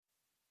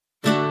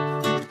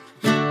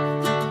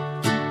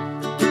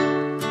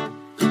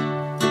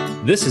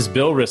This is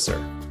Bill Risser.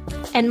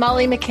 And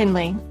Molly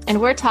McKinley, and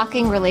we're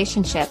talking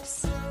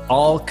relationships.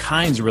 All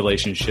kinds of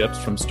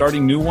relationships, from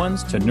starting new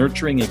ones to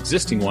nurturing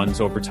existing ones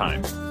over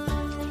time.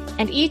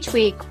 And each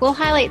week, we'll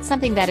highlight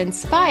something that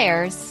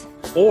inspires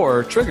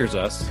or triggers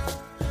us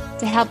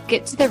to help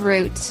get to the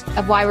root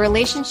of why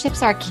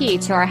relationships are key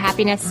to our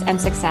happiness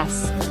and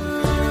success.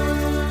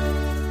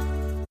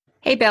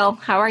 Hey, Bill,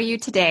 how are you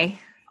today?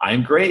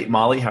 I'm great,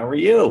 Molly. How are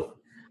you?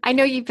 I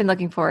know you've been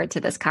looking forward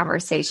to this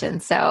conversation,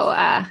 so...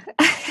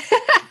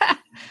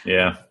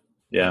 Yeah.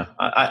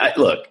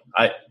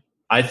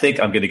 I think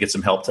I'm going to get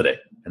some help today,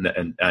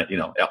 and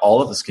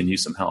all of us can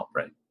use some help,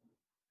 right?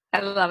 I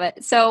love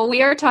it. So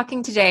we are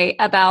talking today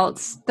about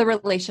the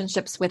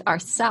relationships with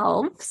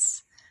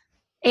ourselves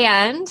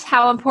and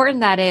how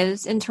important that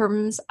is in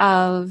terms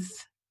of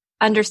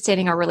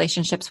understanding our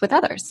relationships with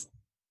others.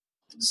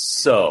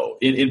 So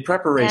in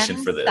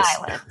preparation for this,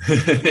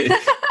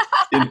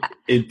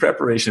 in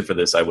preparation for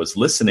this, I was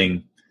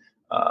listening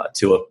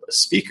to a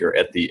speaker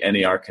at the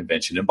NAR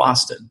convention in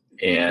Boston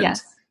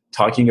and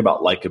talking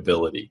about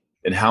likability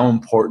and how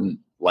important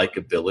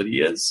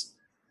likability is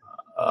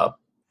to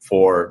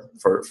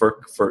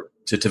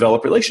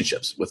develop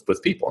relationships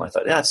with people. And I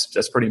thought,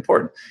 that's pretty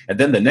important. And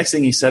then the next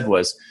thing he said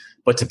was,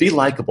 but to be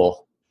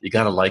likable, you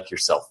got to like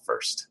yourself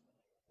first.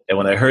 And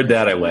when I heard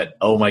that, I went,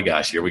 oh my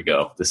gosh, here we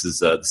go. This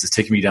is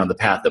taking me down the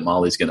path that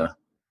Molly's going to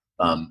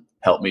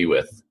help me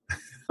with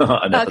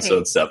on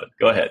episode 7.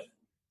 Go ahead.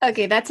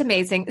 Okay, that's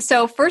amazing.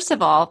 So first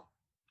of all,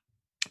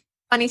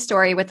 funny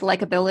story with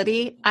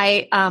likability.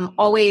 I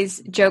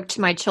always joke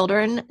to my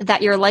children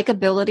that your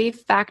likability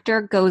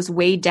factor goes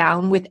way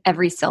down with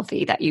every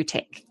selfie that you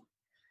take.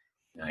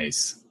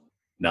 Nice.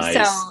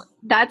 So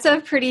that's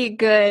a pretty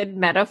good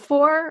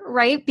metaphor,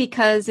 right?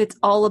 Because it's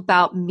all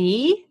about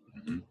me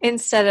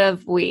instead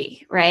of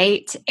we,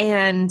 right?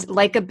 And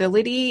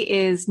likability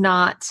is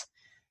not,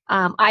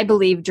 I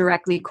believe,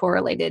 directly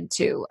correlated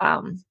to,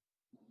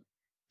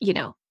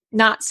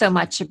 not so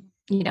much,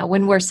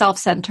 when we're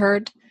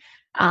self-centered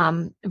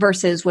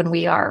versus when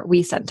we are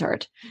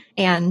we-centered.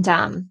 And,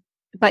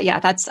 but yeah,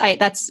 that's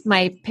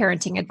my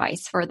parenting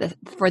advice for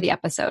the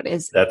episode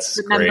is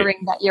that's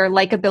remembering great. That your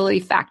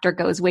likability factor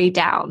goes way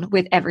down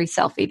with every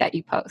selfie that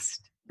you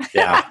post.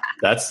 Yeah,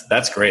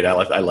 that's great.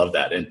 I love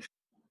that. And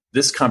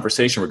this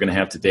conversation we're going to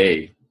have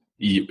today,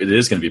 it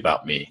is going to be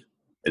about me.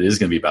 It is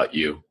going to be about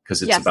you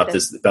because it's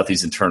about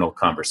these internal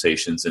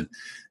conversations. And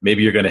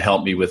maybe you're going to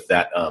help me with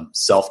that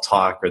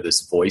self-talk or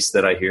this voice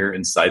that I hear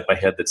inside my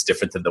head that's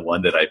different than the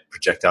one that I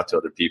project out to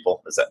other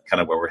people. Is that kind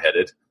of where we're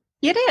headed?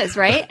 It is,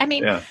 right? I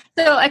mean,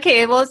 So,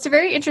 okay, well, it's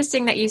very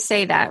interesting that you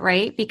say that,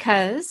 right?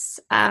 Because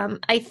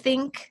I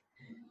think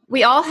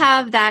we all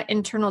have that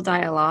internal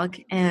dialogue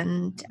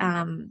and,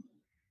 and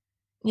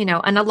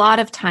a lot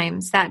of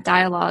times that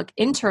dialogue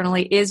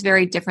internally is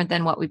very different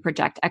than what we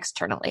project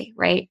externally,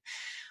 right?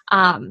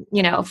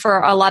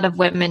 For a lot of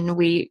women,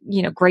 we,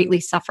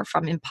 greatly suffer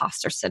from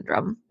imposter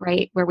syndrome,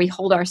 right? Where we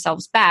hold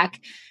ourselves back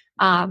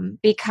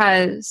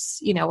because,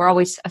 we're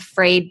always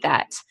afraid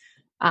that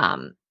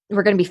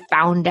we're going to be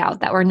found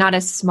out, that we're not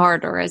as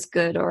smart or as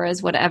good or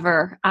as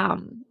whatever,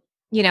 and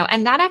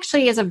that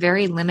actually is a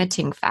very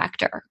limiting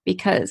factor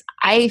because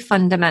I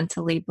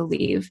fundamentally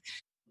believe,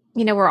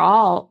 we're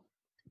all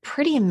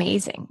pretty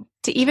amazing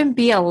to even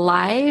be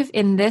alive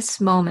in this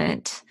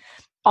moment.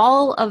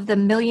 All of the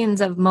millions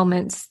of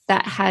moments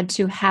that had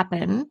to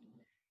happen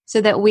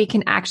so that we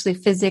can actually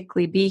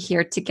physically be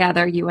here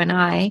together, you and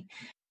I,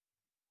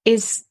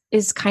 is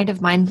kind of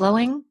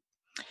mind-blowing.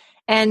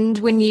 And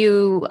when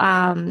you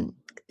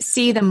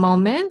see the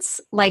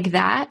moments like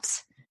that,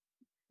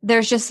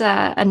 there's just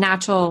a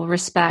natural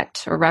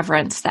respect or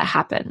reverence that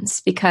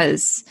happens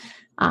because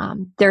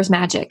there's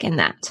magic in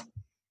that.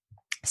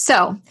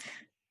 So,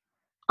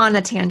 on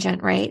a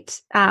tangent,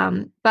 right?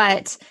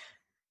 But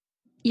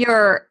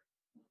your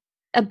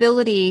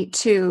ability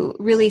to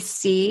really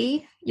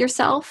see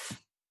yourself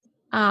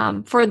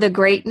for the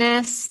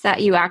greatness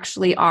that you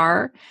actually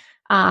are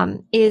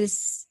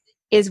is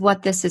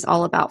what this is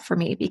all about for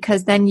me,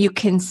 because then you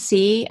can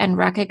see and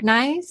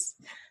recognize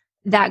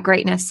that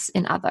greatness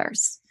in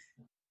others,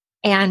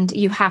 and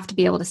you have to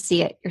be able to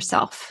see it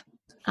yourself.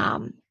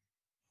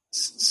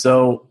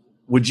 So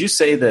would you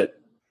say that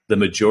the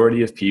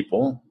majority of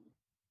people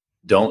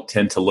don't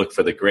tend to look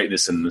for the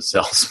greatness in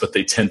themselves, but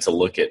they tend to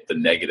look at the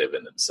negative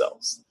in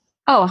themselves?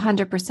 Oh,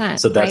 100%.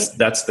 So that's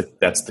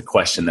the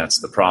question. That's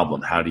the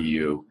problem. How do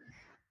you,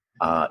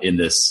 in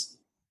this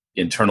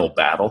internal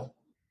battle,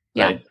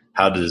 right?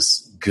 How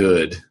does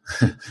good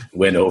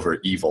win over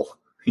evil?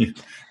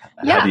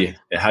 How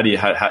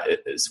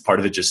is part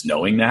of it just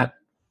knowing that,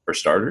 for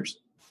starters?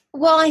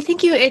 Well, I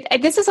think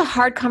this is a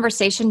hard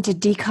conversation to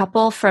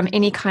decouple from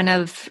any kind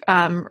of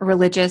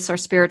religious or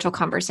spiritual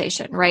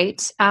conversation,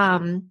 right?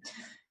 And,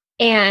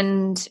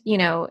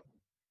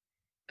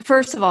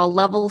 first of all,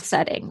 level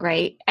setting,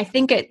 right? I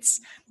think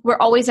we're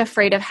always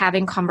afraid of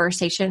having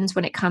conversations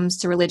when it comes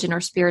to religion or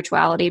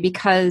spirituality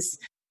because,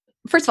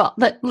 first of all,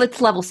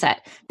 let's level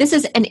set. This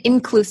is an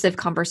inclusive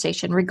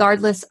conversation,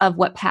 regardless of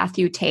what path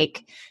you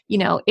take.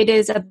 It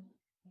is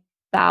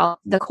about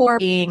the core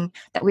being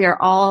that we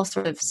are all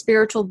sort of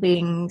spiritual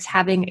beings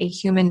having a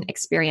human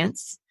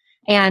experience.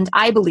 And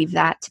I believe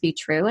that to be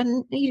true.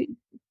 And you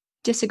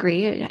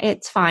disagree,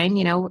 it's fine.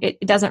 It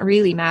doesn't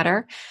really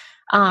matter.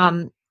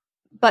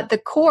 But the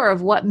core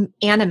of what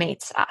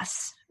animates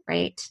us,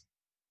 right?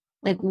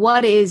 Like,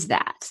 what is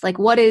that? Like,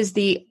 what is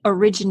the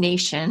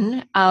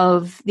origination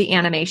of the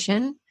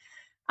animation?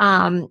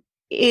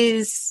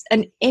 Is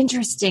an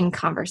interesting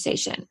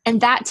conversation. And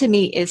that to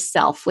me is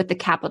self with the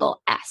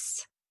capital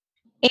S.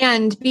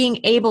 And being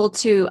able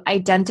to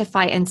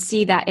identify and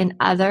see that in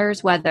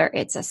others, whether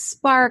it's a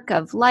spark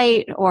of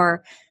light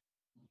or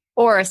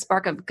a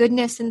spark of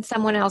goodness in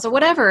someone else or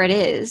whatever it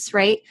is,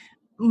 right?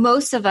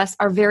 Most of us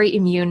are very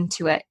immune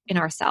to it in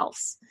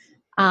ourselves.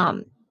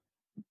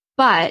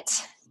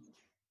 But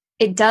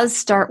it does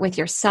start with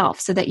yourself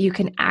so that you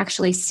can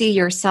actually see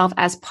yourself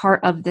as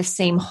part of the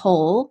same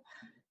whole,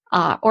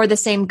 or the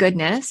same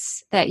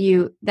goodness that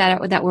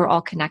we're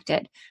all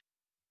connected.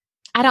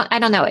 I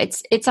don't know.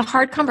 It's a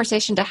hard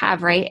conversation to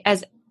have, right?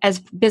 As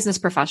business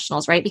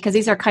professionals, right? Because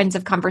these are kinds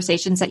of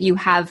conversations that you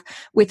have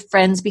with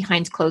friends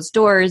behind closed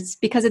doors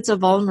because it's a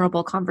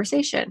vulnerable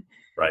conversation.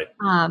 Right.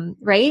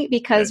 Right.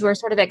 Because we're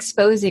sort of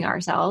exposing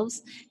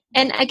ourselves.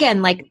 And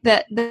again, like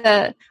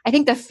I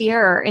think the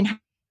fear in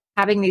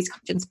having these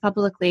conversations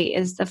publicly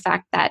is the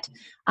fact that,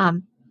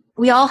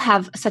 we all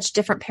have such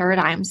different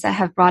paradigms that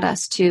have brought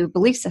us to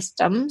belief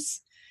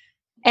systems.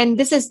 And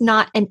this is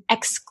not an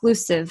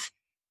exclusive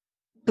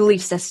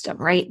belief system,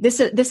 right?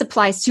 This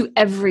applies to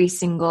every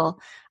single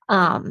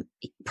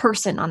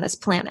person on this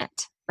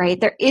planet, right?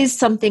 There is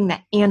something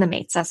that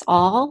animates us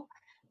all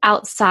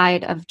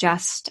outside of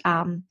just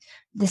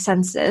the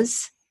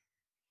senses.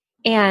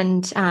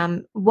 And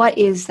what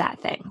is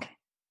that thing?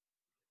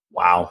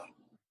 Wow.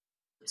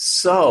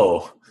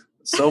 So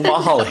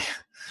Molly.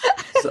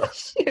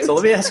 So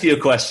let me ask you a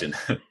question.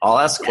 I'll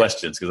ask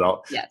questions because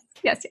I'll.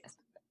 Yes.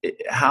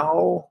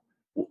 How,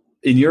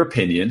 in your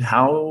opinion,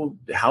 how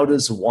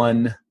does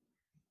one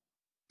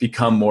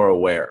become more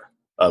aware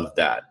of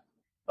that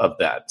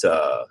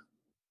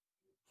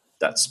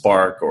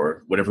spark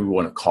or whatever we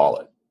want to call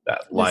it,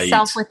 that light? The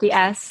self with the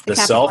S. The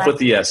self with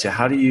the S. Yeah.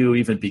 How do you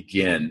even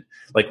begin?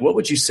 Like, what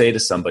would you say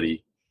to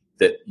somebody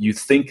that you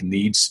think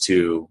needs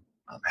to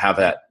have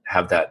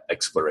that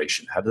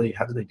exploration? How do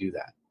they do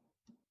that?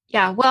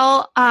 Yeah,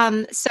 well,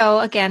 so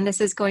again, this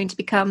is going to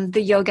become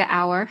the yoga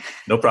hour.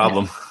 No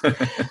problem.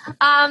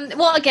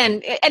 Well,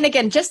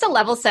 again, just a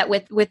level set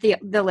with the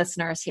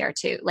listeners here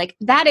too. Like,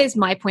 that is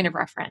my point of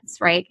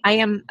reference, right? I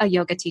am a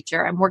yoga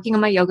teacher. I'm working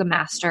on my yoga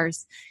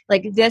masters.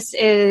 Like, this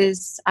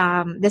is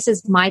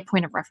my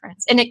point of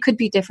reference, and it could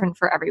be different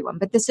for everyone,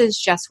 but this is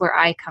just where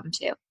I come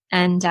to.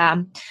 And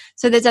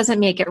so that doesn't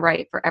make it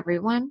right for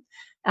everyone,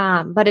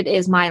 but it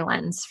is my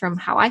lens from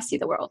how I see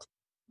the world.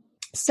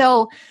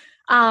 So,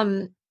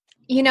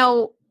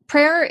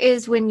 prayer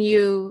is when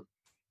you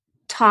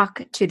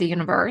talk to the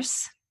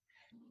universe.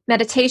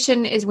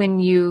 Meditation is when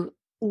you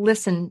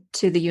listen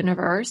to the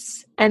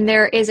universe. And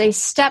there is a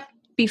step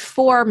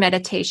before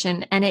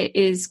meditation, and it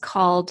is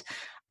called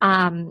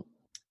Svadhyaya.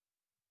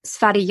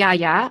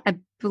 I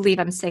believe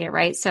I'm saying it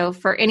right. So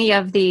for any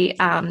of the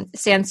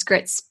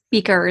Sanskrit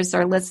speakers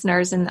or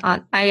listeners, and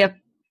I have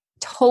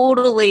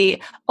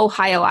totally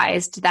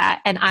Ohioized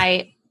that, and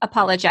I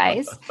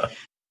apologize.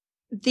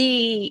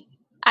 The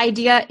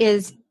idea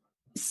is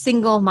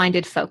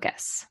single-minded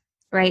focus,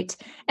 right?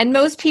 And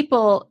most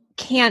people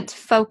can't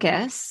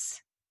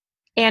focus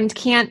and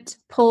can't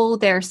pull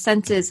their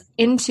senses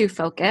into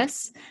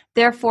focus.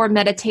 Therefore,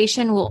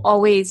 meditation will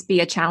always be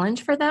a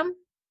challenge for them.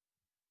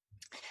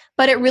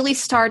 But it really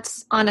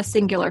starts on a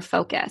singular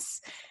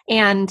focus.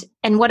 And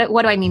what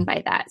do I mean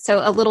by that?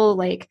 So a little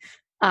like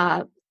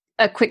a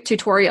quick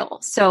tutorial.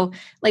 So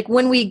like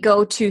when we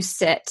go to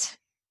sit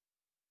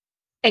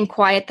and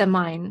quiet the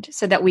mind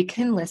so that we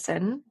can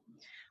listen,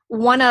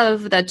 one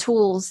of the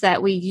tools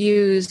that we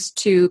use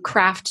to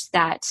craft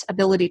that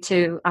ability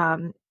to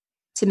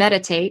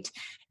meditate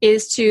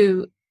is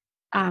to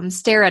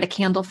stare at a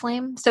candle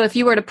flame. So if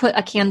you were to put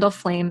a candle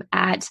flame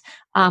at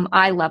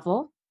eye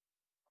level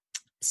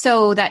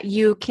so that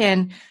you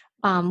can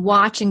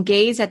watch and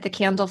gaze at the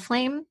candle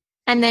flame,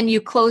 and then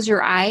you close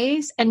your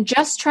eyes and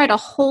just try to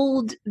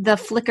hold the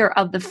flicker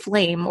of the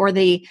flame or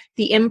the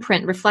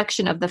imprint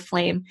reflection of the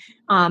flame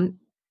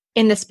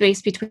in the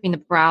space between the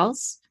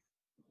brows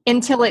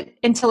until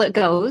it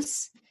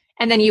goes.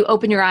 And then you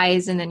open your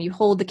eyes and then you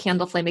hold the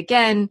candle flame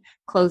again,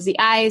 close the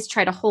eyes,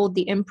 try to hold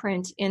the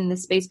imprint in the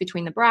space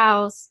between the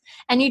brows.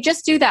 And you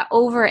just do that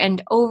over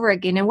and over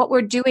again. And what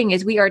we're doing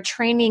is we are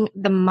training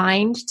the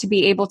mind to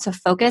be able to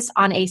focus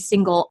on a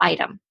single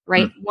item,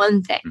 right? Mm-hmm.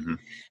 One thing. Mm-hmm.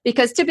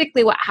 Because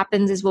typically what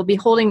happens is we'll be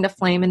holding the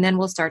flame and then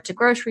we'll start to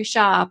grocery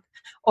shop,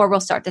 or we'll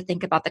start to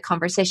think about the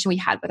conversation we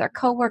had with our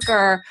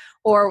coworker,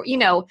 or,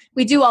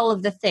 we do all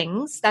of the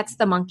things. That's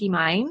the monkey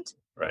mind.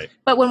 Right.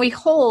 But when we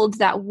hold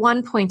that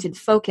one pointed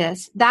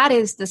focus, that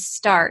is the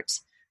start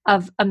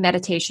of a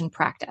meditation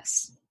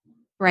practice,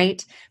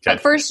 right? Okay.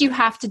 But first you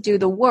have to do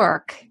the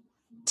work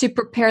to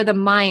prepare the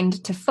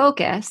mind to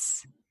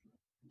focus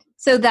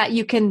so that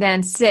you can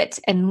then sit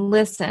and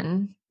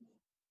listen.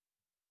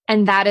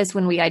 And that is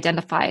when we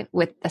identify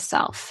with the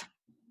self.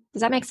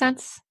 Does that make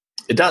sense?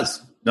 It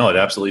does. No, it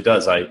absolutely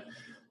does. I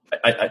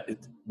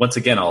once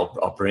again,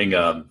 I'll bring,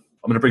 I'm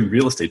going to bring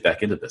real estate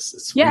back into this.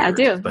 It's weird,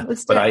 do.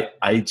 But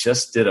I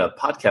just did a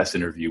podcast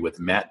interview with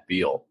Matt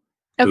Beal.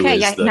 Okay.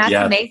 Yeah. Matt's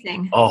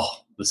amazing. Oh,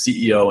 the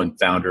CEO and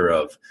founder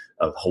of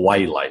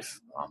Hawaii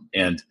Life.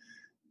 And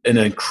an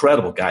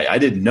incredible guy. I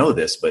didn't know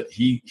this, but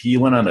he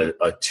went on a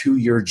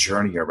 2-year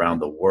journey around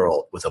the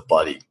world with a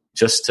buddy,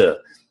 just a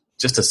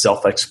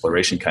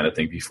self-exploration kind of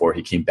thing before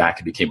he came back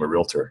and became a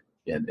realtor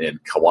in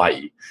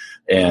Kauai.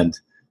 And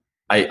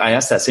I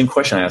asked that same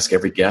question I ask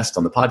every guest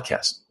on the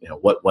podcast.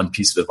 What one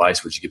piece of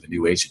advice would you give a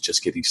new agent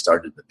just getting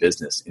started in the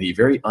business? And he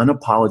very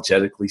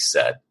unapologetically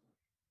said,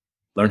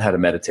 learn how to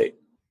meditate.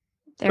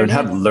 Learn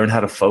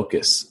how to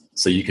focus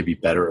so you can be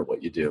better at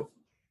what you do.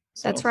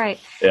 So, that's right.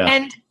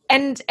 Yeah.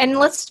 And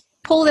let's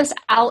pull this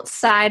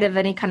outside of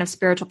any kind of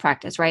spiritual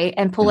practice, right?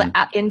 And pull it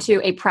out into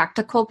a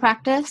practical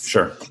practice.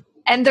 Sure.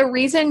 And the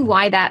reason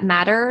why that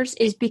matters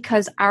is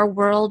because our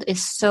world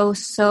is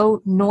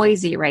so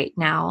noisy right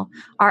now.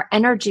 Our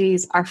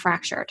energies are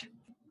fractured,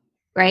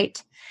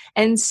 right?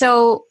 And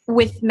so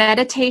with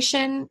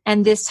meditation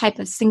and this type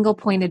of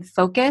single-pointed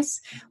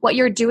focus, what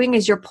you're doing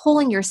is you're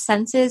pulling your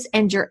senses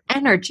and your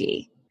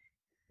energy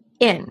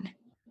in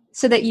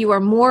so that you are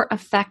more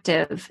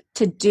effective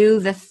to do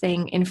the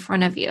thing in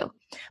front of you.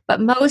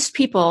 But most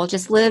people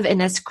just live in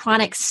this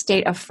chronic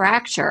state of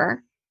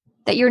fracture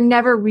that you're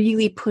never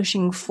really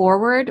pushing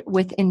forward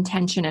with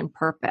intention and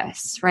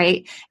purpose,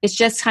 right? It's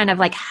just kind of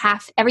like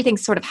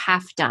everything's sort of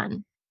half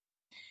done.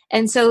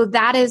 And so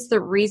that is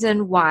the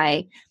reason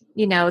why,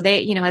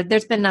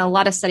 there's been a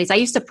lot of studies. I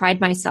used to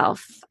pride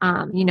myself,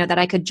 that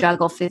I could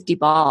juggle 50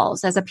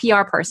 balls. As a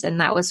PR person,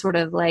 that was sort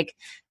of like,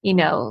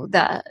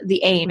 the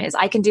aim is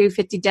I can do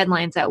 50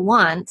 deadlines at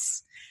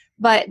once.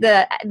 But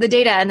the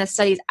data and the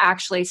studies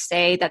actually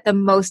say that the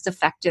most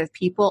effective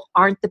people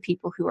aren't the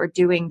people who are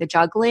doing the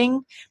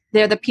juggling.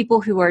 They're the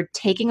people who are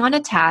taking on a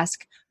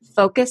task,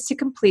 focused to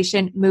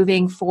completion,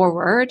 moving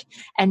forward,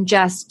 and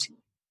just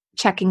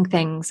checking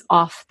things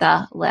off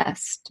the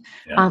list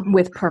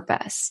with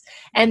purpose.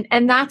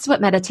 And that's what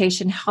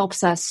meditation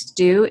helps us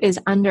do, is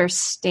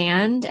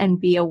understand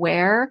and be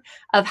aware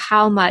of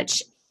how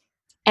much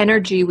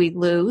energy we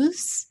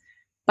lose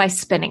by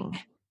spinning.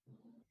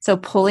 So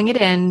pulling it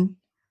in,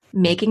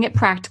 making it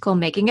practical,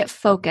 making it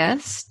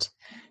focused,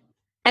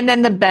 and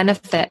then the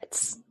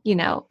benefits,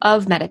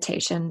 of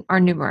meditation are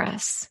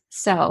numerous.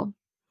 So,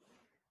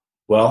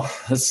 well,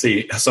 let's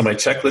see. So my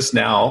checklist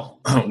now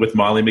with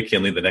Molly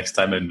McKinley, the next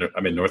time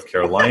I'm in North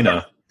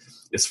Carolina,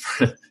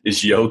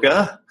 is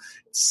yoga,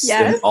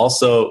 and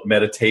also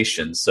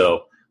meditation.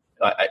 So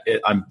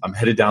I'm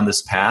headed down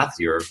this path.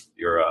 You're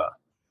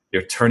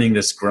turning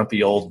this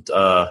grumpy old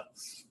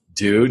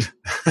dude.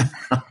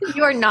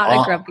 You are not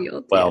a grumpy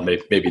old dude. Well,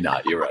 maybe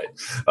not. You're right.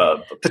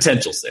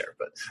 Potential's there.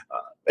 But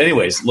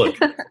anyways, look,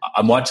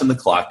 I'm watching the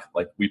clock.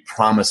 Like we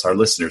promise our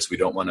listeners, we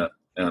don't want to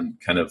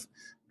kind of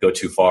go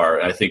too far.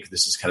 And I think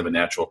this is kind of a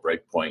natural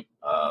break point.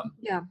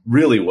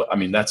 Really,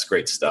 that's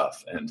great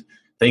stuff. And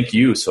thank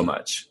you so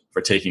much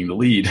for taking the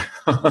lead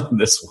on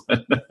this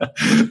one.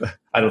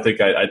 I don't think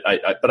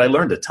but I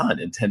learned a ton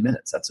in 10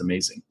 minutes. That's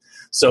amazing.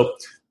 So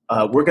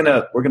we're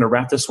gonna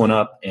wrap this one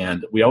up,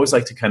 and we always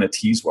like to kind of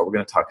tease what we're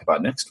going to talk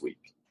about next week.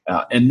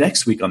 And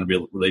next week on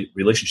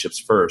Relationships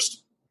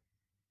First,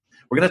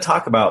 we're going to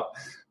talk about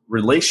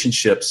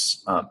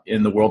relationships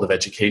in the world of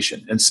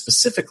education, and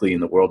specifically in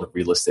the world of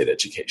real estate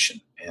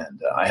education.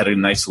 And I had a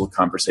nice little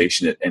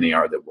conversation at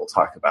NAR that we'll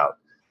talk about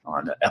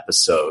on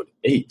episode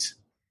 8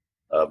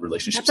 of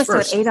Relationships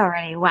First. Episode 8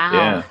 already.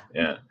 Wow.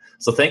 Yeah.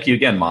 So thank you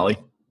again, Molly.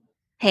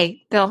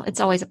 Hey, Bill, it's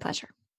always a pleasure.